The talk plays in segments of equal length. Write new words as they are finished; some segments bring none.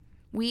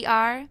We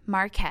are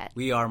Marquette.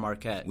 We are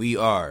Marquette. We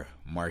are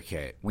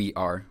Marquette. We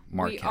are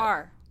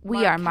Marquette.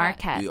 We are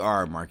Marquette. We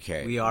are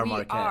Marquette. We are Marquette. We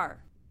are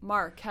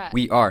Marquette.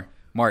 We are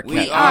Marquette.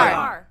 We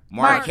are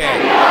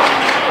Marquette.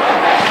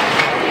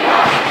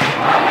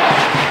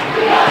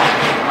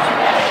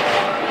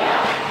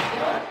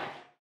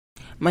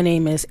 My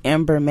name is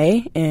Amber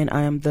May, and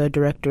I am the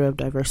Director of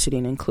Diversity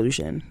and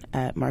Inclusion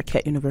at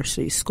Marquette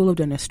University School of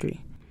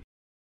Dentistry.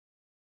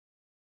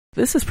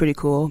 This is pretty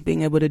cool,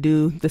 being able to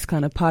do this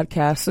kind of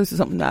podcast. This is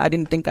something that I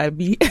didn't think I'd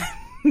be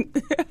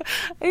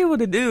able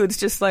to do. It's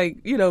just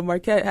like,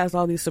 Marquette has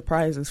all these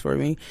surprises for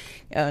me.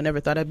 Never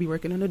thought I'd be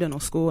working in a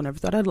dental school. Never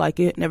thought I'd like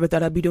it. Never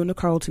thought I'd be doing the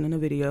Carlton in a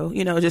video.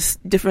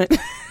 Just different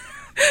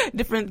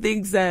different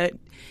things that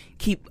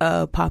keep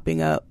popping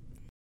up.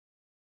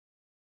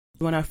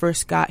 When I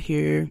first got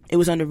here, it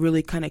was under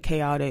really kind of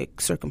chaotic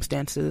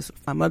circumstances.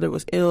 My mother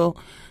was ill.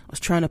 I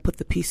was trying to put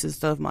the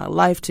pieces of my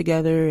life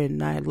together,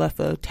 and I had left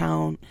a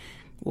town,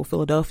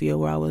 Philadelphia,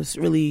 where I was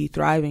really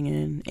thriving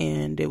in,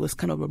 and it was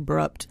kind of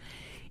abrupt.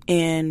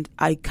 And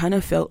I kind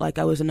of felt like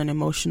I was in an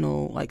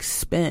emotional,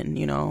 spin,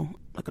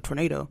 like a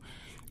tornado.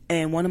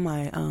 And one of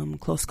my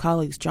close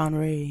colleagues, John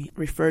Ray,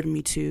 referred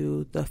me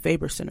to the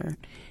Faber Center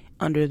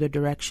under the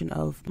direction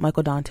of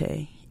Michael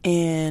Dante.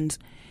 And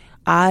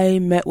I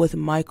met with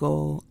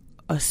Michael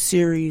a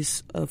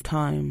series of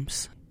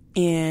times,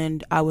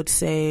 and I would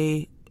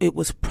say it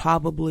was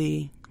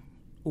probably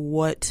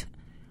what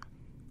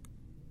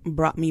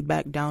brought me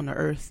back down to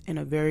earth in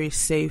a very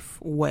safe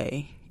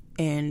way.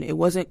 And it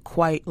wasn't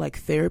quite like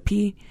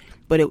therapy,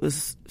 but it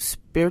was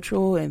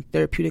spiritual and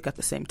therapeutic at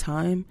the same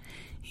time.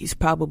 He's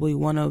probably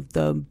one of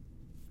the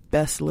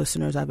best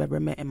listeners I've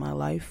ever met in my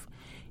life.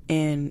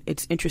 And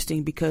it's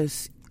interesting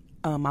because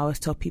I always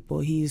tell people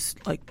he's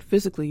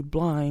physically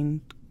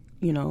blind,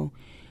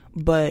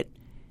 but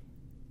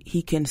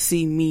he can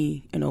see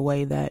me in a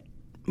way that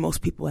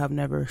most people have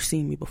never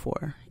seen me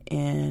before.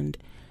 And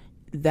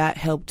that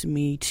helped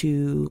me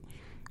to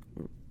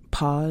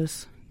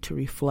pause, to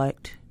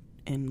reflect,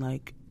 and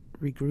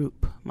regroup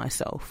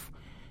myself.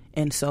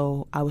 And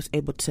so I was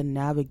able to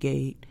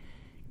navigate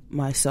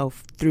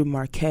myself through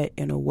Marquette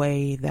in a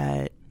way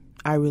that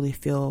I really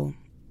feel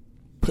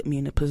put me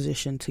in a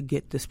position to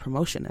get this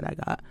promotion that I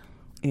got.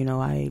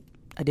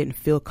 I didn't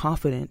feel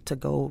confident to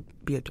go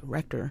be a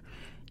director,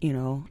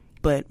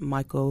 but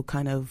Michael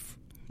kind of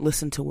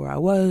listened to where I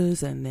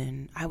was, and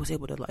then I was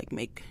able to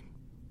make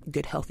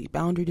good, healthy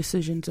boundary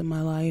decisions in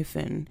my life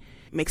and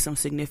make some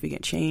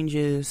significant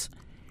changes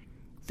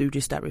through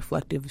just that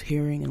reflective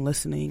hearing and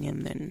listening.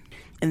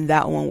 And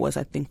that one was,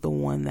 I think, the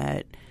one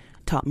that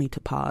taught me to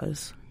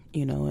pause,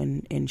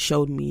 and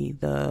showed me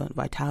the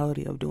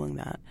vitality of doing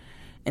that.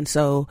 And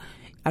so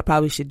I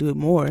probably should do it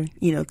more.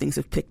 Things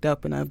have picked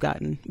up and I've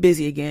gotten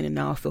busy again, and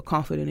now I feel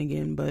confident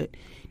again. But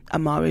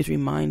I'm always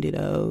reminded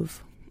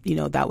of,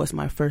 that was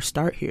my first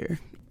start here.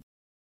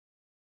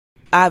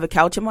 I have a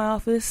couch in my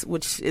office,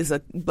 which is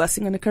a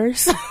blessing and a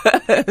curse.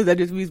 That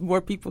just means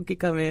more people can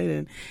come in,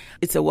 and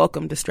it's a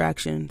welcome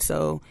distraction.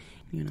 So,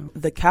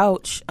 the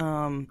couch,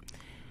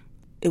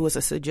 it was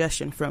a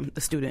suggestion from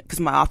the student, because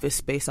my office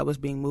space, I was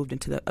being moved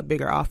into a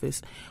bigger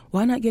office.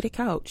 Why not get a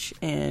couch?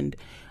 And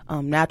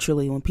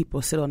naturally, when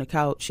people sit on a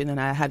couch, and then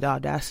I had the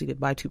audacity to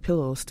buy 2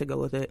 pillows to go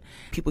with it,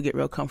 people get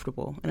real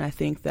comfortable. And I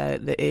think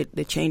that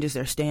it changes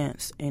their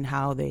stance in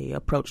how they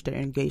approach their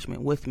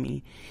engagement with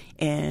me.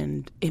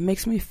 And it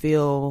makes me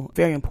feel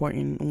very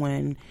important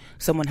when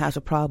someone has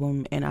a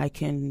problem and I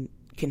can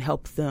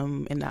help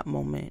them in that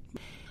moment.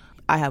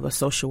 I have a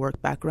social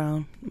work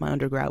background. My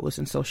undergrad was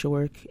in social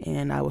work,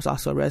 and I was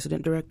also a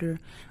resident director.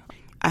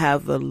 I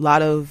have a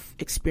lot of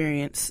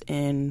experience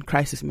in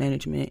crisis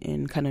management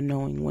and kind of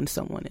knowing when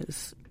someone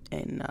is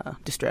in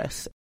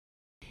distress.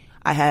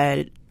 I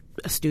had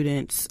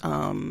students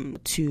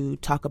to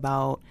talk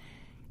about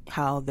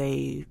how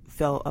they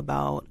felt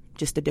about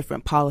just the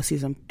different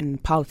policies in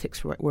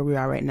politics where we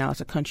are right now as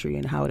a country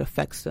and how it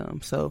affects them.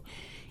 So,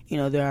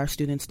 there are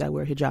students that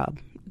wear hijab.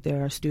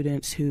 There are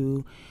students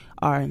who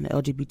are in the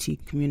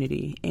LGBT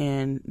community,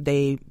 and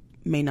they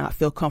may not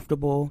feel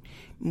comfortable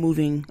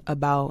moving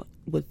about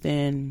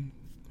within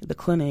the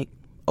clinic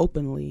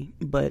openly,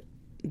 but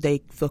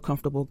they feel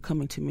comfortable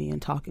coming to me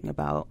and talking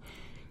about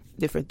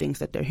different things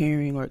that they're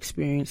hearing or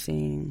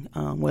experiencing,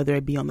 whether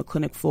it be on the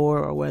clinic floor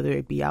or whether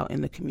it be out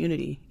in the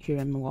community here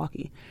in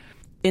Milwaukee.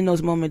 In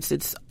those moments,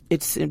 it's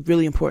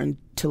really important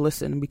to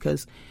listen,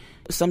 because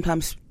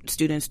sometimes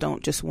students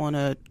don't just want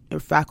to, or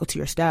faculty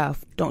or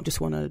staff don't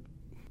just want to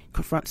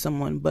confront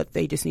someone, but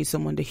they just need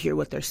someone to hear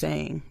what they're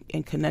saying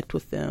and connect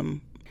with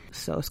them.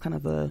 So it's kind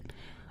of a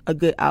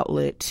good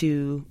outlet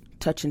to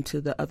touch into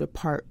the other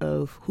part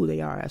of who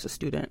they are as a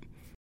student.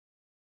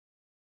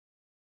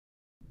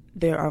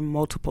 There are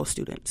multiple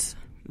students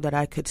that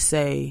I could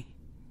say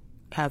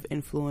have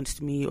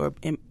influenced me or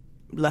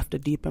left a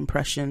deep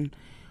impression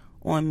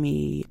on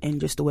me in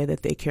just the way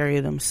that they carry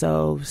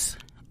themselves,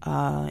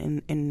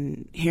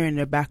 and hearing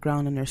their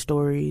background and their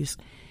stories.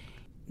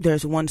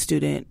 There's one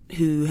student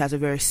who has a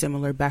very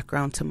similar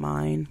background to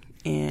mine,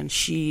 and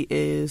she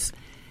is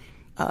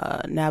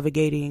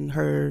navigating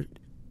her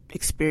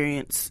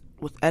experience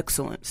with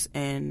excellence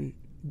and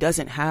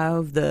doesn't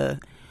have the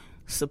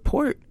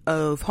support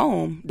of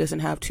home, doesn't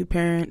have two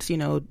parents,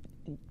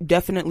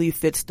 definitely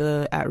fits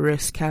the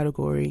at-risk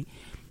category,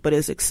 but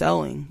is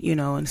excelling,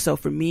 and so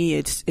for me,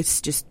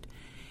 it's just,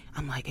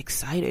 I'm like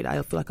excited.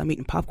 I feel like I'm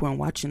eating popcorn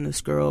watching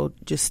this girl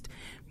just,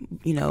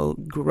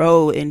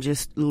 grow and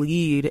just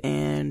lead.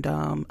 And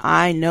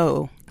I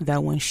know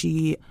that when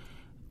she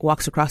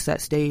walks across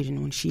that stage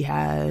and when she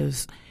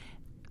has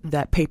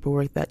that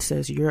paperwork that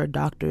says you're a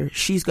doctor,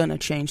 she's going to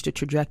change the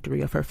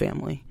trajectory of her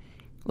family,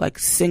 like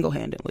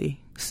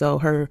single-handedly. So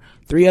her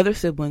 3 other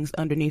siblings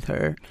underneath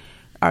her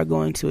are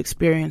going to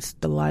experience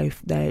the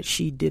life that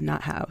she did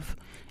not have.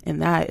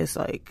 And that is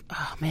like,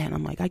 oh man,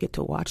 I'm like, I get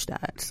to watch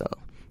that. So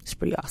it's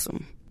pretty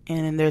awesome. And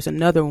then there's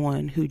another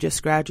one who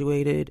just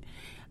graduated.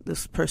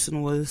 This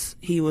person was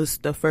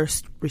the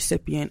first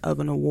recipient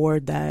of an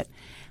award that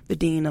the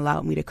dean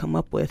allowed me to come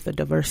up with, a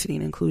diversity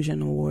and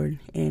inclusion award.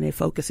 And it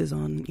focuses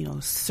on,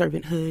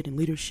 servanthood and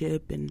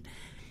leadership. And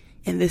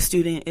this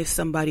student is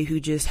somebody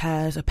who just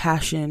has a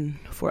passion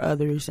for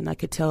others. And I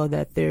could tell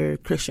that their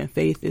Christian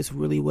faith is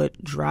really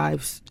what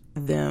drives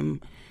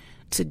them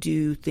to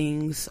do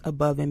things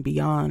above and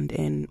beyond.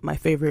 And my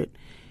favorite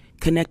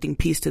connecting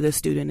piece to this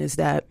student is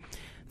that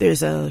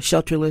there's a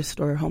shelterless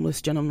or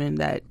homeless gentleman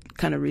that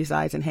kind of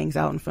resides and hangs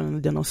out in front of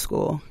the dental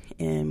school.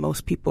 And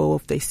most people,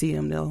 if they see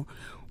him, they'll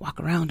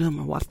walk around him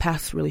or walk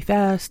past really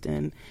fast.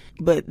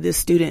 But this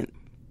student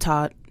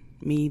taught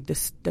me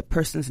the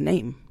person's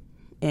name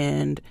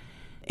and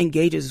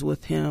engages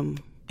with him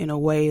in a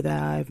way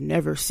that I've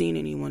never seen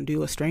anyone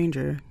do a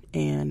stranger.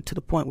 And to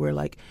the point where,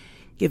 like,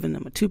 giving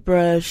them a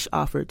toothbrush,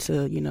 offered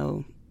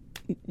to,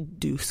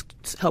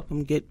 help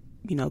him get,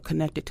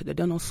 connected to the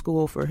dental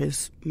school for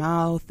his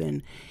mouth,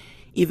 and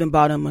even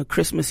bought him a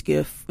Christmas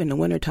gift in the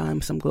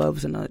wintertime, some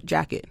gloves and a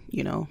jacket,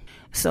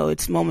 So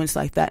it's moments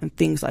like that and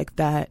things like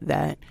that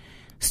that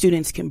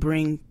students can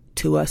bring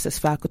to us as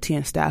faculty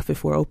and staff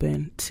if we're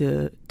open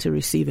to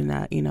receiving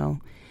that,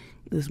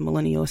 These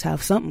millennials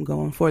have something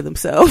going for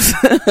themselves.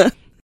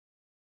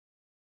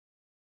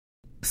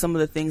 Some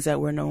of the things that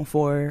we're known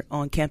for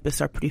on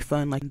campus are pretty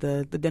fun, like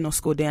the dental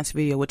school dance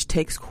video, which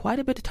takes quite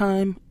a bit of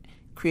time,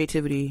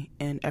 creativity,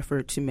 and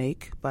effort to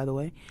make, by the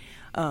way.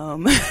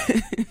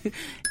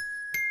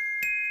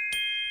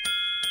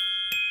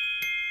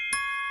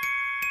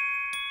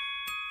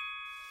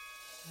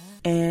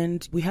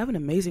 And we have an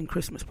amazing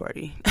Christmas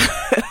party.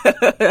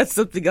 That's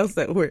something else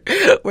that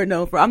we're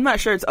known for. I'm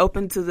not sure it's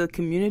open to the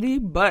community,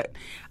 but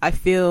I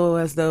feel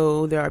as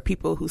though there are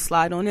people who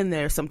slide on in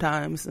there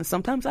sometimes, and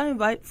sometimes I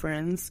invite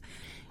friends.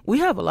 We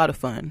have a lot of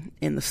fun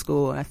in the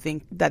school. I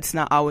think that's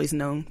not always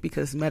known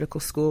because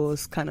medical school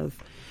is kind of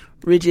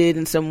rigid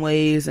in some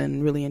ways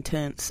and really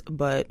intense,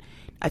 but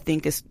I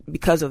think it's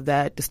because of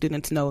that the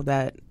students know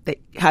that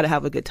how to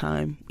have a good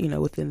time,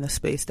 within the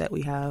space that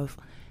we have.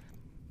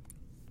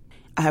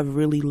 I have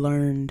really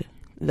learned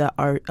the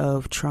art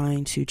of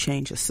trying to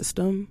change a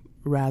system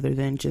rather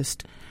than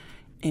just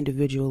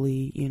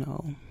individually,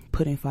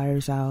 putting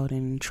fires out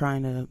and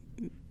trying to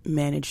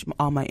manage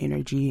all my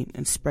energy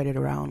and spread it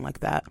around like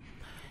that.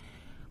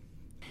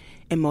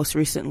 And most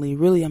recently,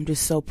 really, I'm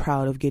just so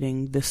proud of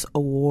getting this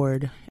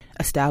award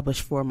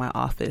established for my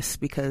office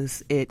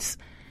because it's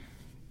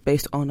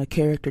based on a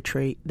character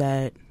trait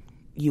that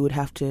you would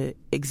have to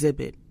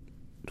exhibit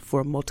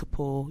for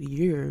multiple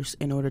years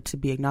in order to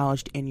be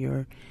acknowledged in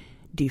your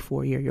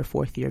D4 year, your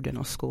 4th year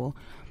dental school.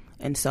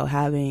 And so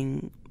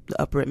having the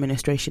upper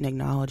administration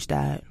acknowledge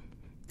that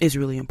is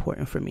really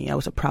important for me. That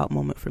was a proud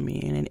moment for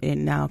me. And it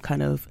now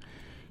kind of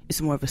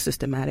it's more of a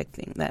systematic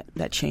thing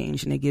that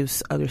changed, and it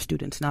gives other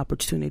students an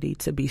opportunity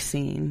to be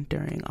seen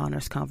during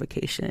honors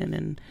convocation.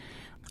 And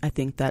I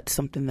think that's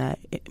something that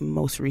in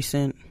most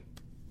recent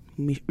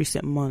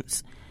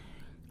months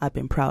I've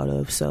been proud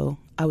of. So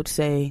I would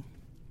say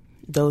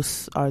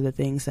those are the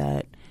things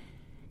that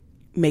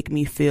make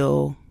me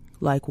feel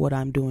like what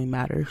I'm doing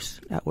matters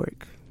at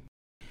work.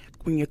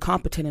 When you're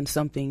competent in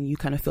something, you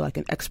kind of feel like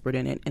an expert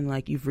in it and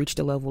like you've reached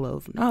a level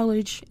of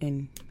knowledge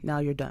and now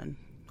you're done.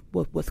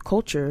 With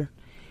culture,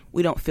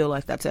 we don't feel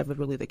like that's ever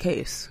really the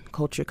case.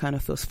 Culture kind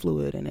of feels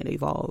fluid and it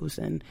evolves,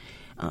 and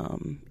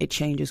it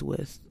changes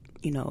with,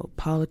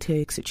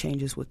 politics, it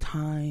changes with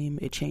time,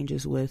 it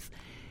changes with,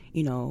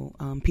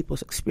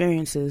 people's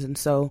experiences. And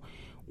so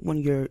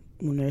when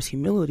there's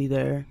humility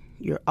there,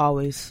 you're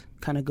always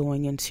kind of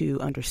going into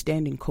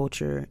understanding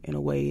culture in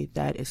a way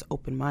that is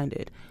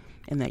open-minded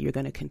and that you're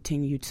going to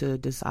continue to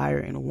desire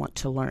and want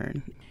to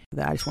learn.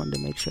 I just wanted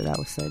to make sure that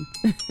was said.